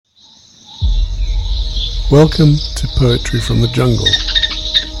Welcome to Poetry from the Jungle.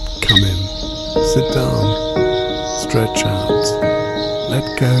 Come in, sit down, stretch out,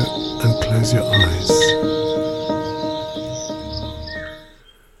 let go and close your eyes.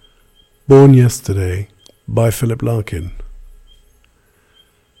 Born Yesterday by Philip Larkin.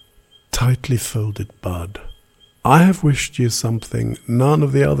 Tightly folded bud, I have wished you something none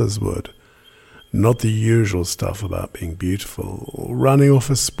of the others would. Not the usual stuff about being beautiful, or running off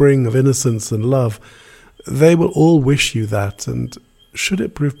a spring of innocence and love. They will all wish you that, and should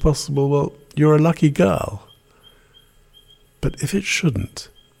it prove possible, well, you're a lucky girl. But if it shouldn't,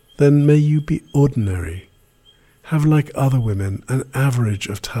 then may you be ordinary. Have, like other women, an average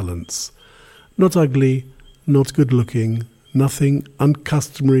of talents. Not ugly, not good-looking, nothing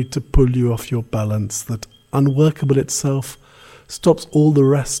uncustomary to pull you off your balance that, unworkable itself, stops all the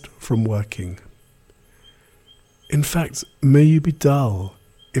rest from working. In fact, may you be dull,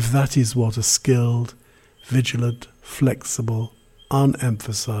 if that is what a skilled, vigilant, flexible,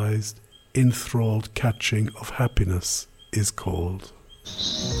 unemphasized, enthralled catching of happiness is called.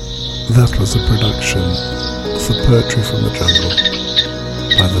 That was a production for Poetry from the Jungle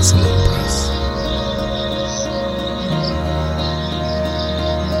by the Salon Press.